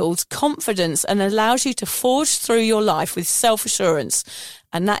 Sobriety builds confidence and allows you to forge through your life with self-assurance.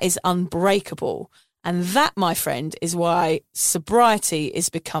 And that is unbreakable. And that, my friend, is why sobriety is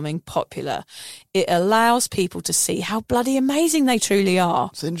becoming popular. It allows people to see how bloody amazing they truly are.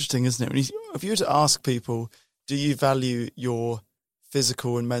 It's interesting, isn't it? If you were to ask people, do you value your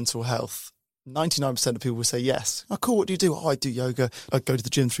physical and mental health? 99% of people will say yes. Oh, cool. What do you do? Oh, I do yoga. I go to the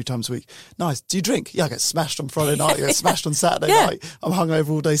gym 3 times a week. Nice. Do you drink? Yeah, I get smashed on Friday night. I get smashed on Saturday night. I'm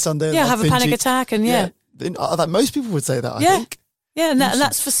hungover all day Sunday. Yeah, have a panic attack and Most people would say that, I think. Yeah, and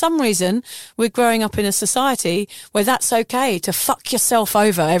that's for some reason we're growing up in a society where that's okay to fuck yourself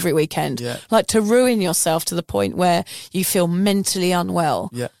over every weekend. Yeah. Like to ruin yourself to the point where you feel mentally unwell.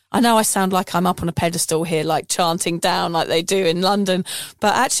 Yeah. I know I sound like I'm up on a pedestal here, like chanting down like they do in London,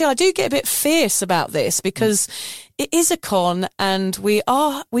 but actually I do get a bit fierce about this because it is a con and we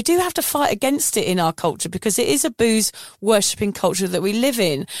do have to fight against it in our culture because it is a booze worshipping culture that we live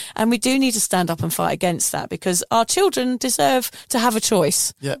in, and we do need to stand up and fight against that because our children deserve to have a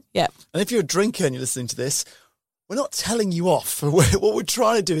choice. Yeah. Yeah. And if you're a drinker and you're listening to this, we're not telling you off. What we're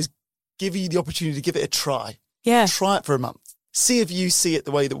trying to do is give you the opportunity to give it a try. Yeah. Try it for a month. See if you see it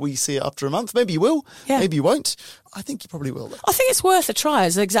the way that we see it after a month. Maybe you will. Yeah. Maybe you won't. I think you probably will, though. I think it's worth a try,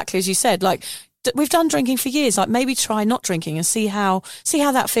 exactly as you said. Like, we've done drinking for years. Like, maybe try not drinking and see how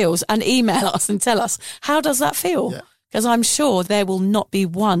that feels, and email us and tell us, how does that feel? Because I'm sure there will not be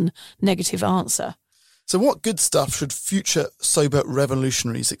one negative answer. So what good stuff should future sober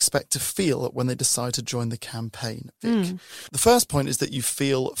revolutionaries expect to feel when they decide to join the campaign, Vic? The first point is that you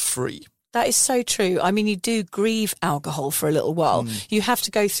feel free. That is so true. I mean, you do grieve alcohol for a little while. You have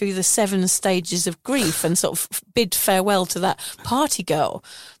to go through the 7 stages of grief and sort of bid farewell to that party girl.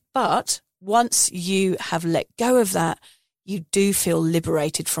 But once you have let go of that, you do feel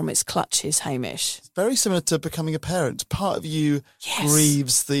liberated from its clutches, Hamish. It's very similar to becoming a parent. Part of you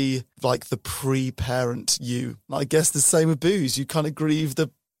grieves the pre-parent you. I guess the same with booze. You kind of grieve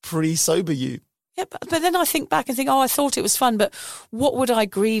the pre-sober you. Yeah, but then I think back and think, I thought it was fun, but what would I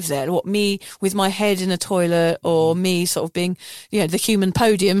grieve there? What, me with my head in a toilet, or me sort of being, the human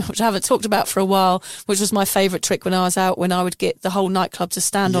podium, which I haven't talked about for a while, which was my favourite trick when I was out, when I would get the whole nightclub to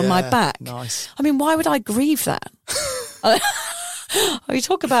stand on my back. Nice. I mean, why would I grieve that? We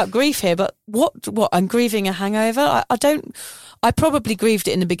talk about grief here, but what? I'm grieving a hangover? I probably grieved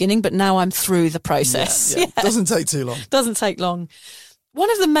it in the beginning, but now I'm through the process. Yeah. Doesn't take too long. Doesn't take long. One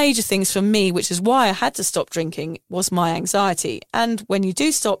of the major things for me, which is why I had to stop drinking, was my anxiety. And when you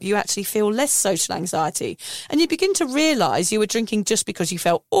do stop, you actually feel less social anxiety. And you begin to realise you were drinking just because you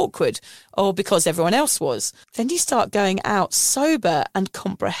felt awkward or because everyone else was. Then you start going out sober and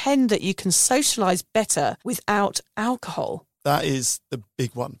comprehend that you can socialise better without alcohol. That is the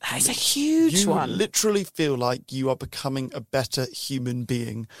big one. That is a huge one. You literally feel like you are becoming a better human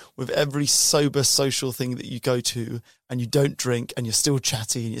being with every sober social thing that you go to, and you don't drink, and you're still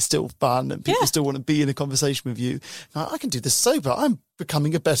chatty, and you're still fun, and people still want to be in a conversation with you. Now, I can do this sober. I'm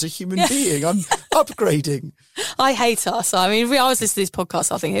becoming a better human being. I'm upgrading. I hate us. I mean, I was listening to this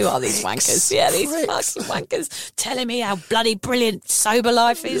podcast, I think, who are these wankers? Yeah, these fucking wankers telling me how bloody brilliant sober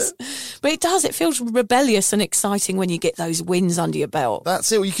life is. Yeah. But it does. It feels rebellious and exciting when you get those wins under your belt.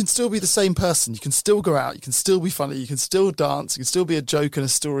 That's it. Well, you can still be the same person. You can still go out. You can still be funny. You can still dance. You can still be a joke and a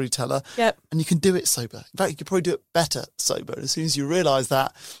storyteller. Yep. And you can do it sober. In fact, you could probably do it better sober. And as soon as you realise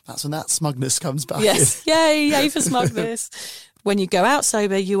that, that's when that smugness comes back yes. in. Yay for smugness. When you go out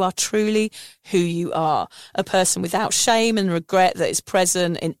sober, you are truly who you are, a person without shame and regret that is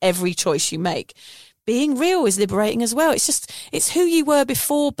present in every choice you make. Being real is liberating as well. It's who you were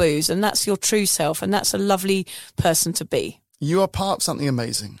before booze, and that's your true self, and that's a lovely person to be. You are part of something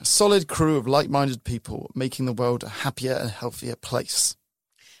amazing, a solid crew of like-minded people making the world a happier and healthier place.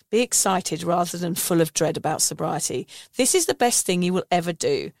 Be excited rather than full of dread about sobriety. This is the best thing you will ever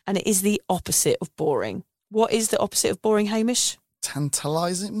do, and it is the opposite of boring. What is the opposite of boring, Hamish?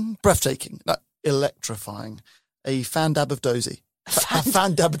 Tantalising? Breathtaking. No, electrifying. A fan-dab-of-dozy.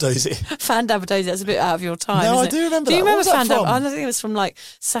 Fan-dab-a-dozy. Fan-dab-a-dozy, that's a bit out of your time, No, isn't I it? do remember that. Do you remember Fan-dab? I think it was from like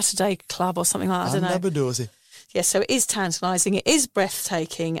Saturday Club or something like that, I don't know. Fan-dab-a-dozy. Yeah, so it is tantalising, it is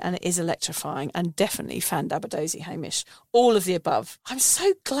breathtaking, and it is electrifying, and definitely fan-dab-a-dozy, Hamish. All of the above. I'm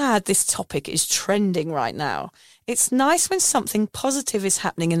so glad this topic is trending right now. It's nice when something positive is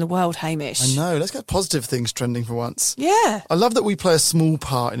happening in the world, Hamish. I know. Let's get positive things trending for once. Yeah. I love that we play a small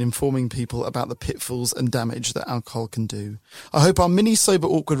part in informing people about the pitfalls and damage that alcohol can do. I hope our mini Sober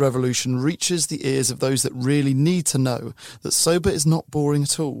Awkward revolution reaches the ears of those that really need to know that sober is not boring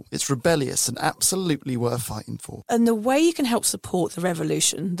at all. It's rebellious and absolutely worth fighting for. And the way you can help support the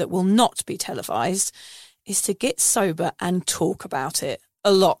revolution that will not be televised is to get sober and talk about it.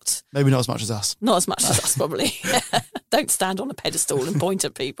 A lot. Maybe not as much as us. Not as much as us, probably. Don't stand on a pedestal and point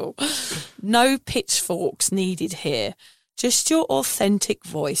at people. No pitchforks needed here. Just your authentic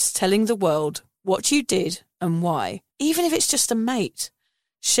voice telling the world what you did and why. Even if it's just a mate.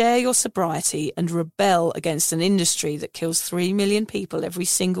 Share your sobriety and rebel against an industry that kills 3 million people every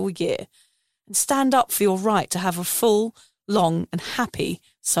single year. And stand up for your right to have a full, long and happy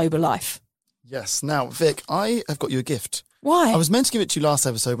sober life. Yes. Now, Vic, I have got you a gift. Why? I was meant to give it to you last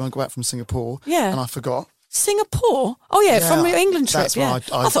episode when I got back from Singapore. Yeah. And I forgot. Singapore? Oh, yeah, from your England trip. That's yeah. I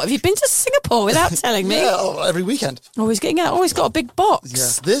thought, have you been to Singapore without telling me? Yeah, every weekend. Always getting out. Always got a big box.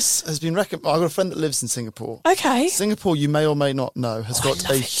 Yeah. This has been recommended. I've got a friend that lives in Singapore. Okay. Singapore, you may or may not know, has got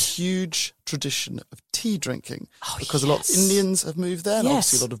a huge tradition of tea drinking because a lot of Indians have moved there and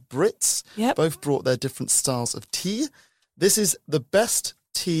obviously a lot of Brits. Yep. Both brought their different styles of tea. This is the best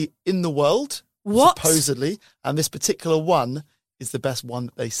tea in the world, supposedly, and this particular one is the best one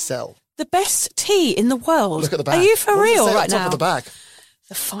that they sell. The best tea in the world? Look at the bag. Are you for real right right now? now? Top of the bag.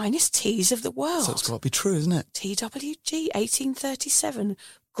 The finest teas of the world. So it's got to be true, isn't it? TWG 1837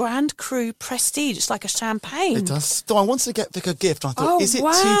 Grand Cru Prestige. It's like a champagne. It does. So I wanted to get Vic a gift. And I thought, is it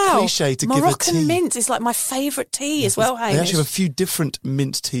wow. too cliche to Moroccan give a tea? Moroccan mint is like my favourite tea as well, Hamish. They actually have a few different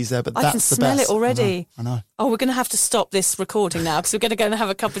mint teas there, but I that's can the smell best. it already. I know. Oh, we're going to have to stop this recording now because we're going to go and have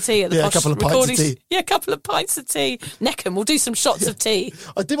a cup of tea at the a posh couple of pints recording. of tea. Yeah, a couple of pints of tea. Neckham, we'll do some shots of tea.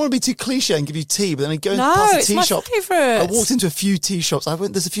 I didn't want to be too cliche and give you tea, but then I go No, past it's a tea my shop. favourite. I walked into a few tea shops.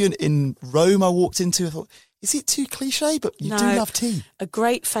 There's a few in Rome I walked into. I thought, is it too cliche? But you do love tea. A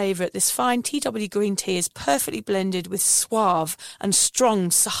great favourite. This fine TW green tea is perfectly blended with suave and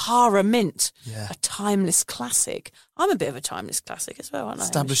strong Sahara mint. Yeah. A timeless classic. I'm a bit of a timeless classic as well, aren't I?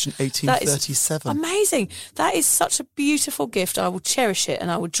 Established in That is 1837. amazing. That is such a beautiful gift. I will cherish it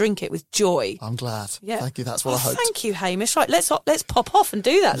and I will drink it with joy. I'm glad. Yeah. Thank you. That's what I hoped. Thank you, Hamish. Right, let's pop off and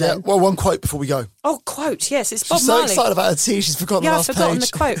do that Yeah. then. Well, one quote before we go. Oh, quote. Yes, it's Bob She's so Marley. excited about her tea. She's forgotten the Yeah, I've last forgotten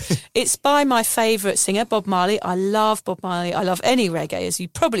page. the quote. It's by my favourite singer, Bob Marley. I love Bob Marley. I love any reggae, as you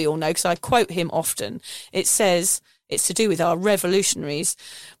probably all know, because I quote him often. It says, it's to do with our revolutionaries,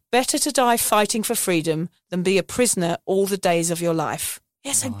 better to die fighting for freedom than be a prisoner all the days of your life.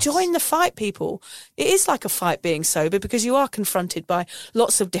 Yes, and join the fight, people. It is like a fight being sober because you are confronted by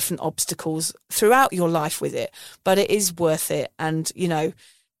lots of different obstacles throughout your life with it, but it is worth it. And,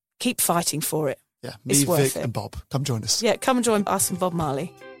 keep fighting for it. Yeah, It's me, worth Vic, it. and Bob. Come join us. Yeah, come and join us and Bob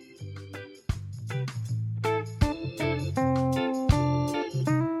Marley.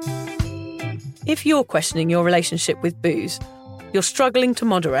 If you're questioning your relationship with booze, you're struggling to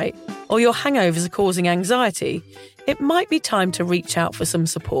moderate, or your hangovers are causing anxiety, it might be time to reach out for some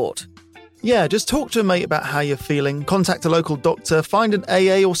support. Yeah, just talk to a mate about how you're feeling, contact a local doctor, find an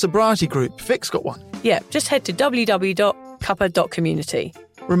AA or sobriety group. Vic's got one. Yeah, just head to www.cuppa.community.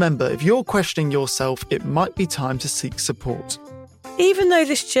 Remember, if you're questioning yourself, it might be time to seek support. Even though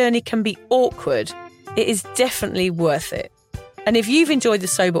this journey can be awkward, it is definitely worth it. And if you've enjoyed the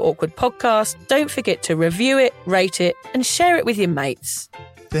Sober Awkward podcast, don't forget to review it, rate it, and share it with your mates. Do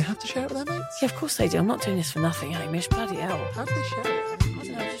they have to share it with their mates? Yeah, of course they do. I'm not doing this for nothing, Hamish. Bloody hell. How do they share it? I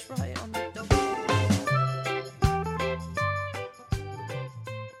don't know, just write it on the...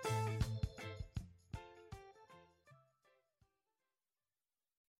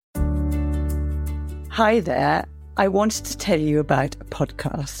 Hi there. I wanted to tell you about a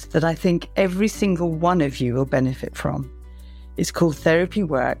podcast that I think every single one of you will benefit from. It's called Therapy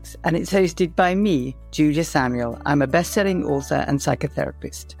Works, and it's hosted by me, Julia Samuel. I'm a best-selling author and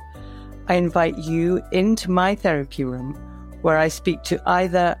psychotherapist. I invite you into my therapy room where I speak to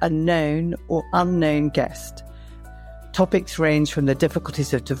either a known or unknown guest. Topics range from the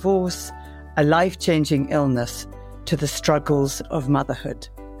difficulties of divorce, a life-changing illness, to the struggles of motherhood.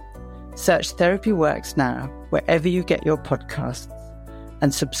 Search Therapy Works now, wherever you get your podcasts,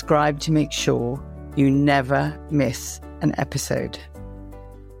 and subscribe to make sure you never miss an episode.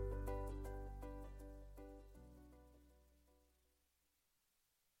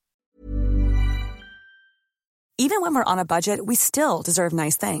 Even when we're on a budget, we still deserve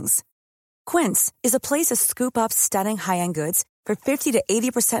nice things. Quince is a place to scoop up stunning high-end goods for 50 to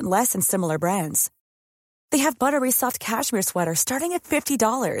 80% less than similar brands. They have buttery soft cashmere sweaters starting at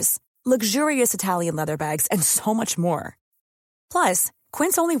 $50, luxurious Italian leather bags, and so much more. Plus,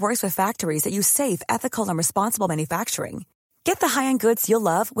 Quince only works with factories that use safe, ethical, and responsible manufacturing. Get the high-end goods you'll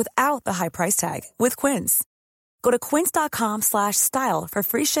love without the high price tag with Quince. Go to quince.com/style for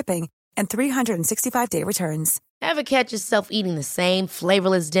free shipping and 365-day returns. Ever catch yourself eating the same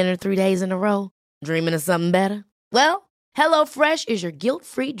flavorless dinner 3 days in a row? Dreaming of something better? Well, HelloFresh is your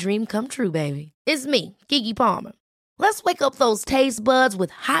guilt-free dream come true, baby. It's me, Keke Palmer. Let's wake up those taste buds with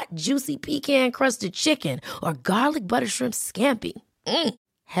hot, juicy pecan-crusted chicken or garlic butter shrimp scampi.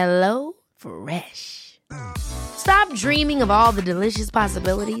 Hello Fresh. Stop dreaming of all the delicious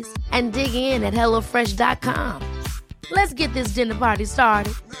possibilities and dig in at HelloFresh.com. Let's get this dinner party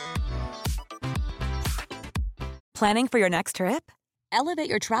started. Planning for your next trip? Elevate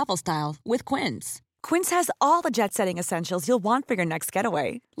your travel style with Quince. Quince has all the jet-setting essentials you'll want for your next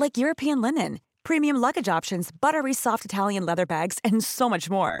getaway, like European linen, premium luggage options, buttery soft Italian leather bags, and so much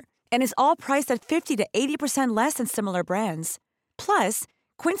more. And is all priced at 50 to 80% less than similar brands. Plus,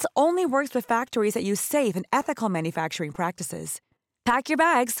 Quince only works with factories that use safe and ethical manufacturing practices. Pack your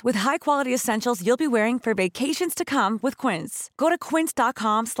bags with high-quality essentials you'll be wearing for vacations to come with Quince. Go to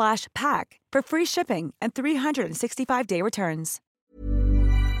quince.com/pack for free shipping and 365-day returns.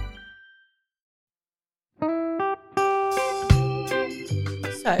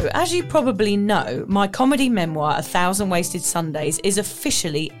 So, as you probably know, my comedy memoir, 1,000 Wasted Sundays, is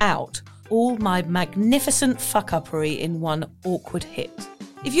officially out. All my magnificent fuck-uppery in one awkward hit.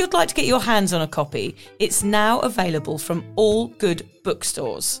 If you'd like to get your hands on a copy, it's now available from all good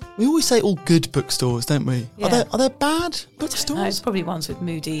bookstores. We always say all good bookstores, don't we? Yeah. Are there bad No, bookstores? it's probably ones with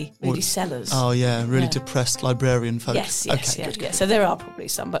moody sellers. Oh yeah, really Yeah. depressed librarian folk. Yes, Okay, yeah, good. yeah. So there are probably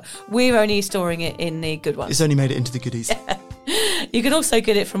some, but we're only storing it in the good ones. It's only made it into the goodies. You can also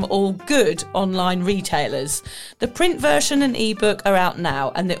get it from all good online retailers. The print version and ebook are out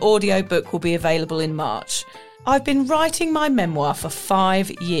now, and the audiobook will be available in March. I've been writing my memoir for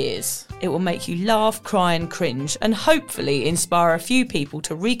 5 years. It will make you laugh, cry and cringe, and hopefully inspire a few people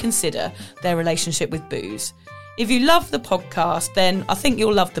to reconsider their relationship with booze. If you love the podcast, then I think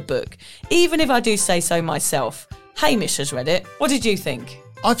you'll love the book, even if I do say so myself. Hamish has read it. What did you think?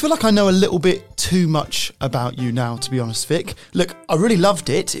 I feel like I know a little bit too much about you now, to be honest, Vic. Look, I really loved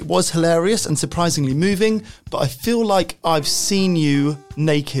it. It was hilarious and surprisingly moving, but I feel like I've seen you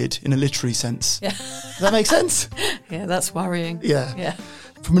naked in a literary sense. Yeah. Does that make sense? Yeah, that's worrying. Yeah. Yeah.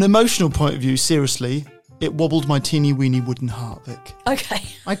 From an emotional point of view, seriously, it wobbled my teeny weeny wooden heart, Vic. Okay.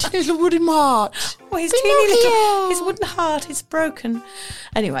 My teeny little wooden heart. Well, his teeny little, his wooden heart is broken.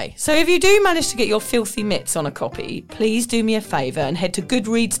 Anyway, so if you do manage to get your filthy mitts on a copy, please do me a favour and head to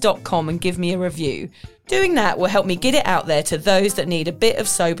goodreads.com and give me a review. Doing that will help me get it out there to those that need a bit of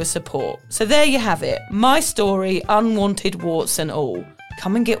sober support. So there you have it. My story, unwanted warts and all.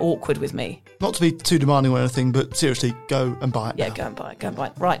 Come and get awkward with me. Not to be too demanding or anything, but seriously, go and buy it Yeah, now. go and buy it. Go and buy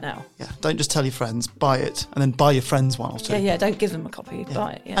it right now. Yeah, don't just tell your friends, buy it, and then buy your friends one or two. Yeah, don't give them a copy.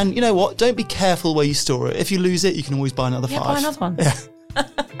 Buy it. Yeah. And you know what? Don't be careful where you store it. If you lose it, you can always buy another 5. Buy another one. Yeah.